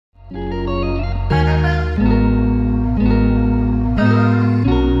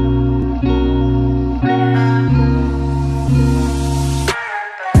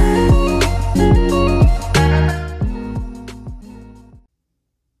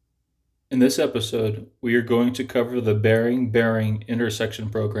In this episode, we are going to cover the bearing-bearing intersection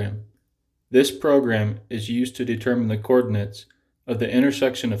program. This program is used to determine the coordinates of the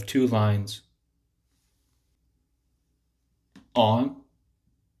intersection of two lines. On,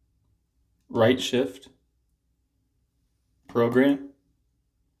 right shift, program,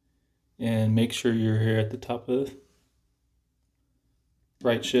 and make sure you're here at the top of it.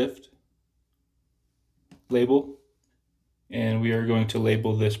 Right shift, label, and we are going to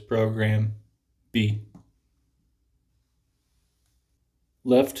label this program B.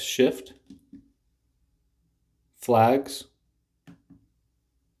 Left shift, flags,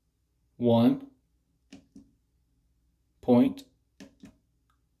 1, point,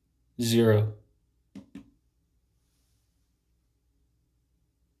 0.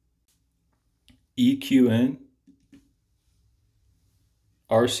 EQN,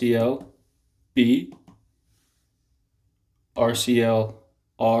 RCL, B, RCL,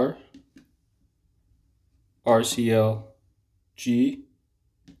 R, RCL, G,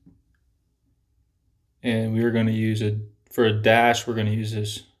 and we are going to use for a dash, we're going to use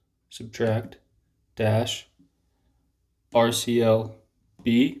this subtract, dash, RCL,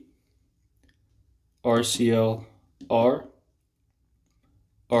 B, RCL, R,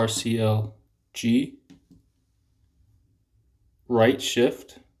 RCL, G, right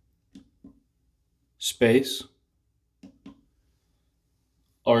shift, space,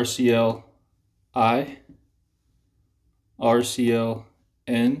 RCL, I, RCL,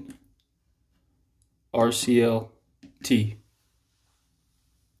 N, RCL, T.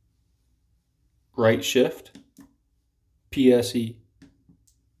 Right shift, PSE.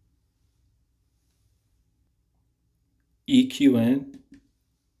 EQN,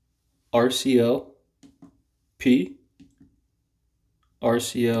 RCL, P,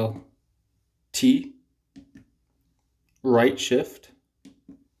 RCL, T, right shift,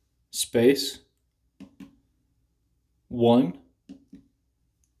 space, 1,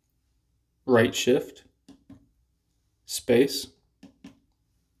 right shift, space,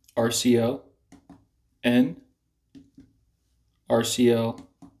 RCL, N, RCL,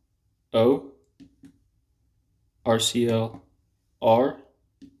 O, RCL, R,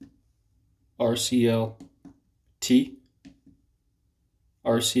 RCL, T,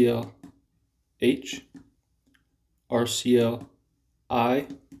 RCL, H, RCL, I,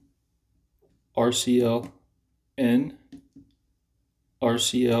 RCL, N,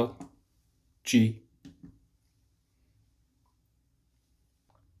 RCL, G.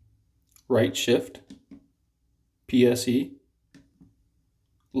 Right shift, PSE,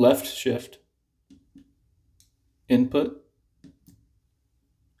 left shift, input,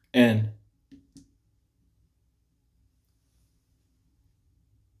 N.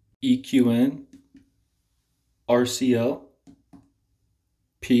 EQN, RCL,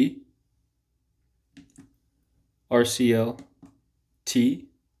 P, RCL, T,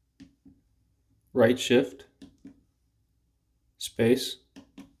 right shift, space,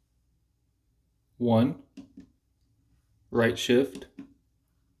 1, right shift,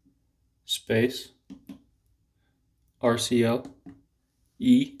 space, RCL,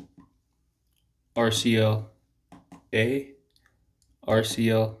 E, RCL, A,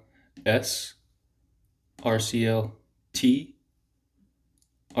 RCL, S, RCL, T,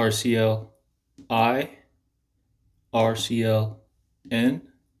 RCL, I, RCL, N,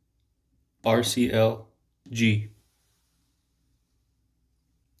 RCL, G.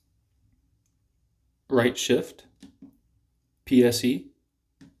 Right shift, PSE,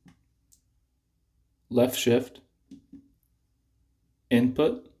 left shift,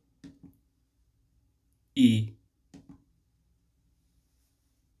 input, E.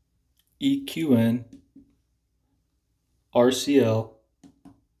 EQN, RCL,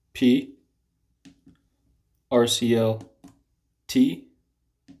 P, RCL, T,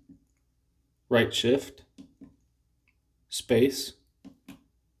 right shift, space,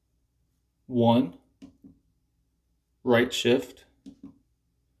 1, right shift,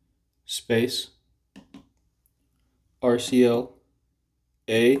 space, RCL,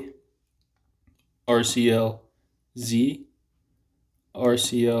 A, RCL, Z,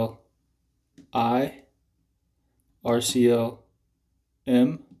 RCL, I, RCL,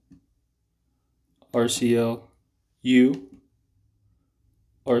 M, RCL, U,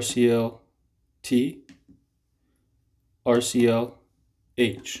 RCL, T, RCL,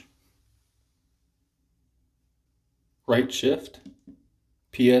 H. Right shift,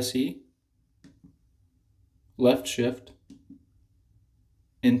 PSE, left shift,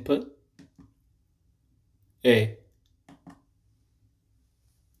 input, A.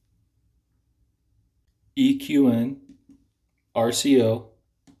 EQN, RCL,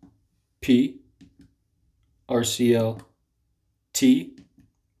 P, RCL, T,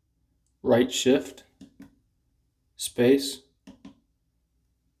 right shift, space,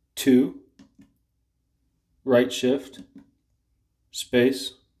 2, right shift,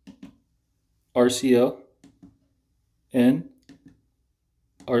 space, RCL, N,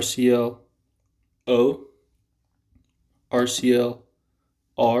 RCL, O, RCL,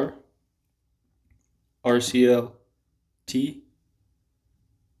 R, RCL, T,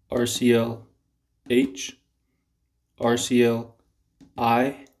 RCL, H, RCL,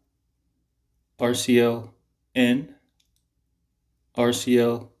 I, RCL, N,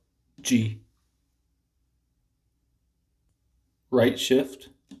 RCL, G. Right shift,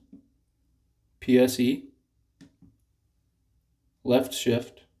 PSE, left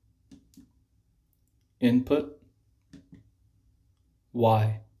shift, input,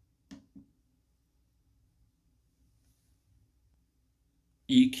 Y.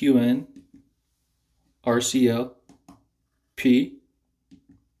 EQN, RCL, P,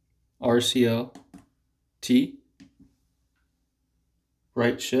 RCL, T,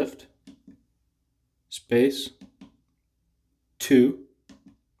 right shift, space, 2,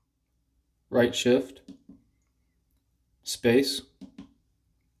 right shift, space,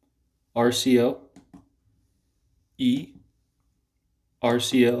 RCL, E,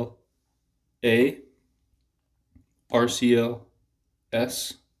 RCL, A, RCL,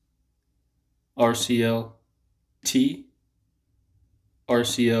 S, RCL, T,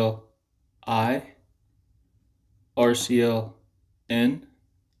 RCL, I, RCL, N,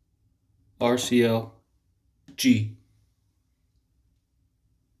 RCL, G.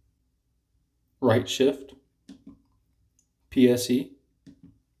 Right shift, PSE,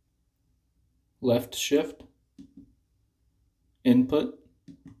 left shift, input,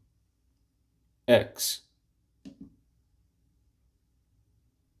 X.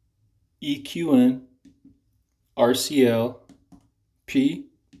 EQN, RCL, P,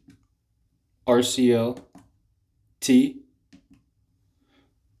 RCL, T,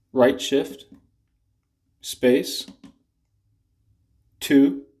 right shift, space,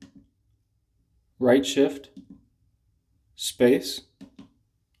 2, right shift, space,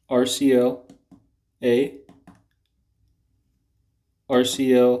 RCL, A,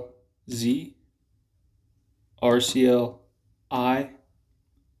 RCL, Z, RCL, I,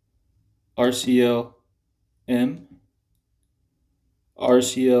 RCL, M,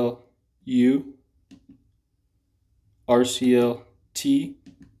 RCL, U, RCL, T,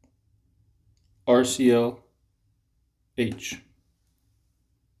 RCL, H.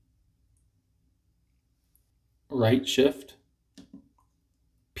 Right shift,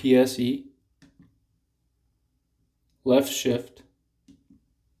 PSE, left shift,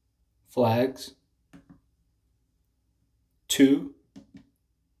 flags, 2,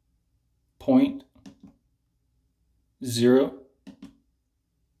 point, 0,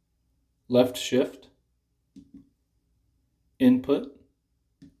 left shift, input,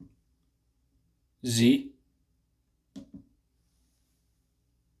 Z,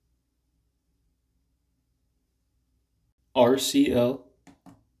 RCL,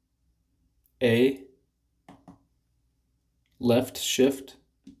 A, left shift,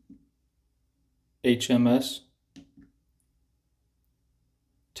 HMS,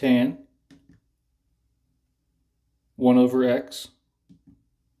 tan, 1 over X,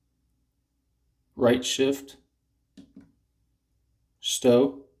 right shift,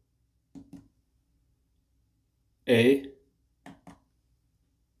 stow, A,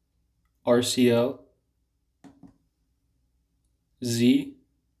 RCL, Z,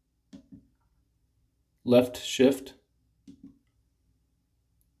 left shift,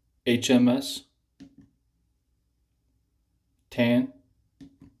 HMS, tan,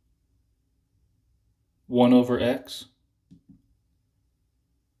 1 over X,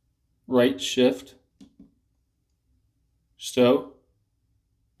 right shift, stow,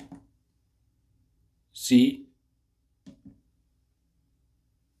 Z,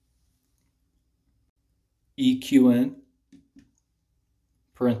 EQN,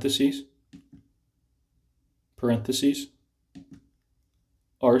 parentheses, parentheses,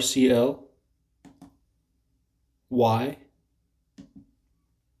 RCL, Y,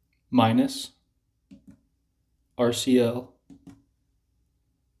 minus, RCL,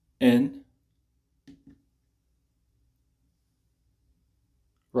 N,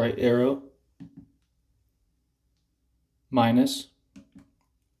 right arrow, minus,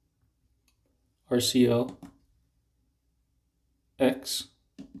 RCL, X,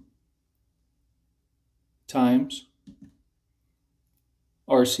 times,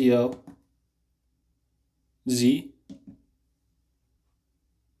 RCL, Z,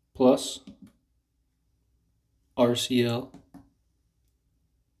 plus RCL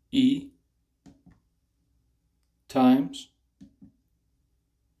E times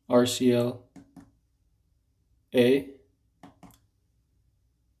RCL A,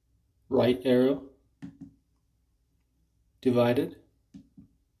 right arrow, divided,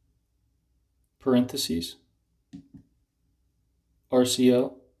 parentheses,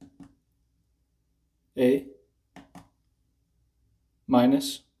 RCL A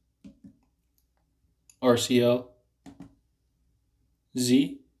minus RCL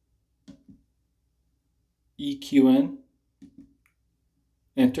Z EQN,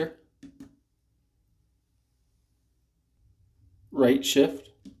 enter, right shift,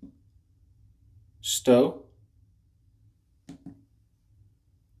 stow,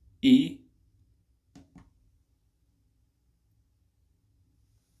 E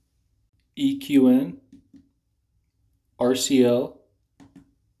EQN RCL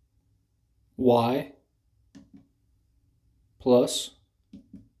Y plus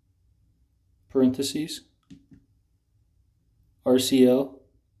parentheses RCL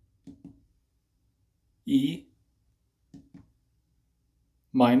E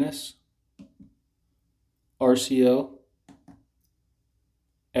minus RCL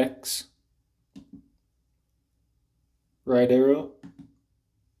X, right arrow,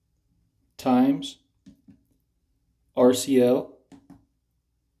 times RCL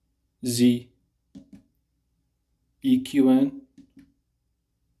Z EQN,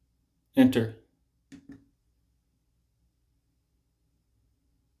 enter,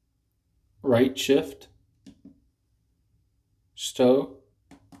 right shift, stow,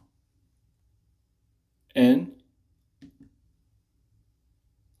 N,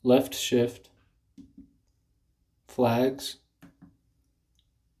 left shift, flags,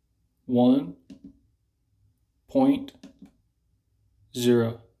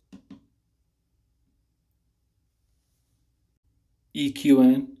 1.0,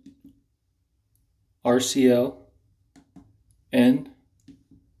 EQN RCL N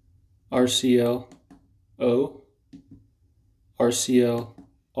RCL O RCL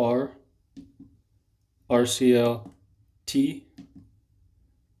R RCL T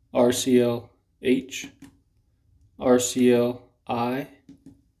RCL H RCL I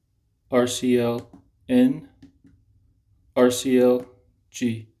RCL N RCL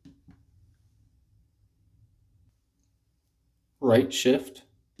G, right shift,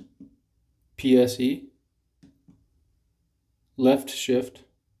 PSE, left shift,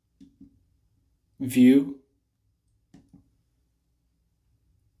 view,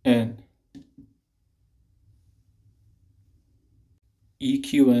 N,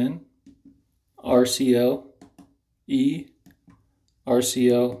 EQN RCL E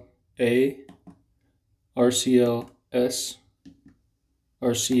RCL A RCL S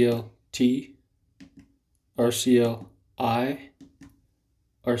RCL T RCL I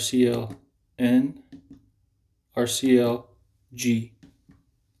RCL N RCL G,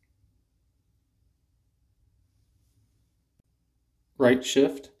 right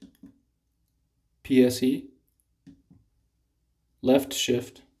shift, PSE, left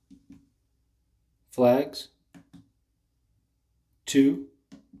shift, flags,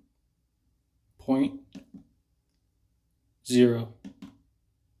 2.0,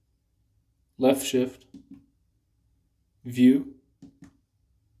 left shift, view,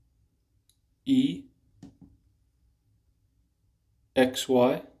 E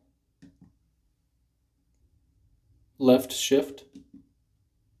XY, left shift,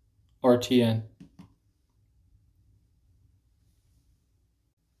 RTN.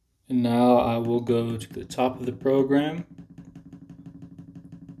 And now I will go to the top of the program,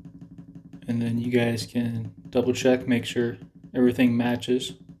 and then you guys can double check, make sure everything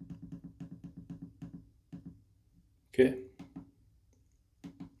matches. Okay.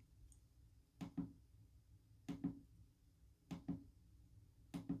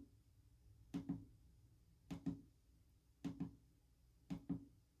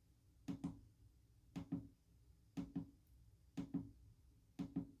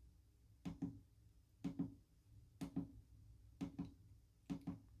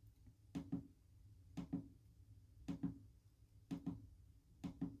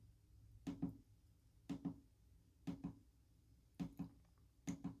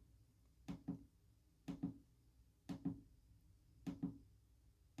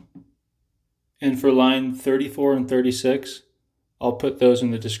 And for line 34 and 36, I'll put those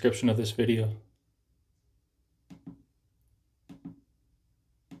in the description of this video.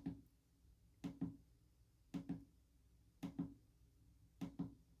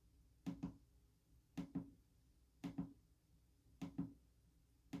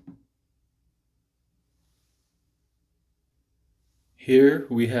 Here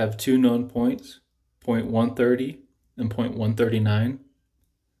we have two known points, point 130 and point 139.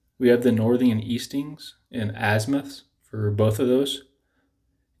 We have the northing and eastings and azimuths for both of those.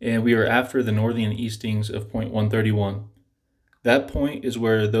 And we are after the northing and eastings of point 131. That point is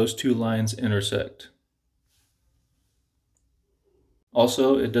where those two lines intersect.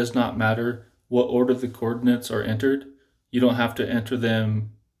 Also, it does not matter what order the coordinates are entered. You don't have to enter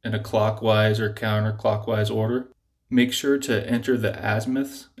them in a clockwise or counterclockwise order. Make sure to enter the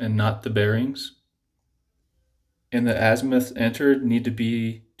azimuths and not the bearings. And the azimuths entered need to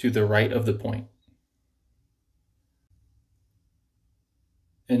be to the right of the point.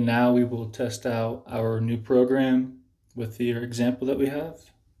 And now we will test out our new program with the example that we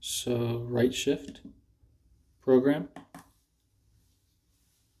have. So right shift, program,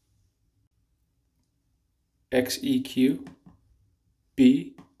 XEQ,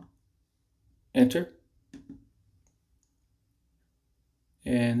 B, enter.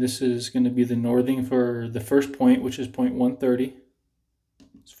 And this is going to be the northing for the first point, which is point 130.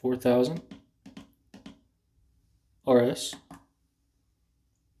 It's 4,000 RS.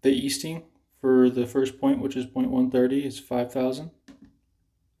 The easting for the first point, which is point 130, is 5,000.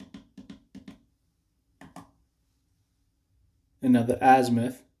 And now the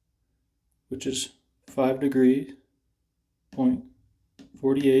azimuth, which is 5 degrees,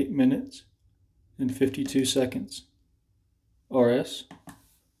 0.48 minutes and 52 seconds RS.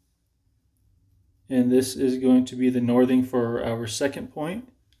 And this is going to be the northing for our second point,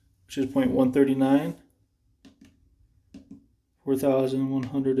 which is point 139,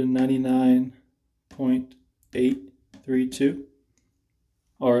 4,199.832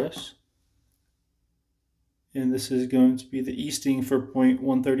 RS. And this is going to be the easting for point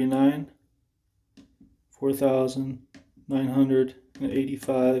 139,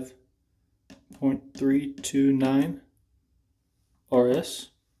 4,985.329 RS.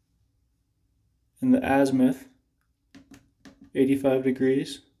 And the azimuth, 85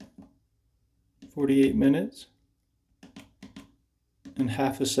 degrees, 48 minutes, and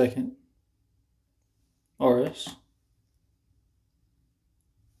half a second RS.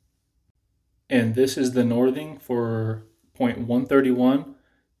 And this is the northing for point 131.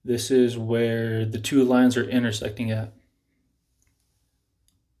 This is where the two lines are intersecting at.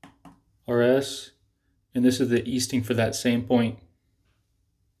 RS, and this is the easting for that same point.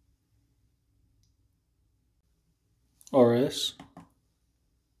 RS,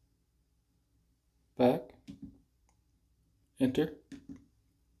 back, enter,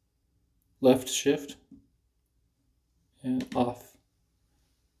 left shift, and off.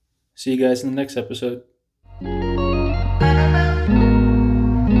 See you guys in the next episode.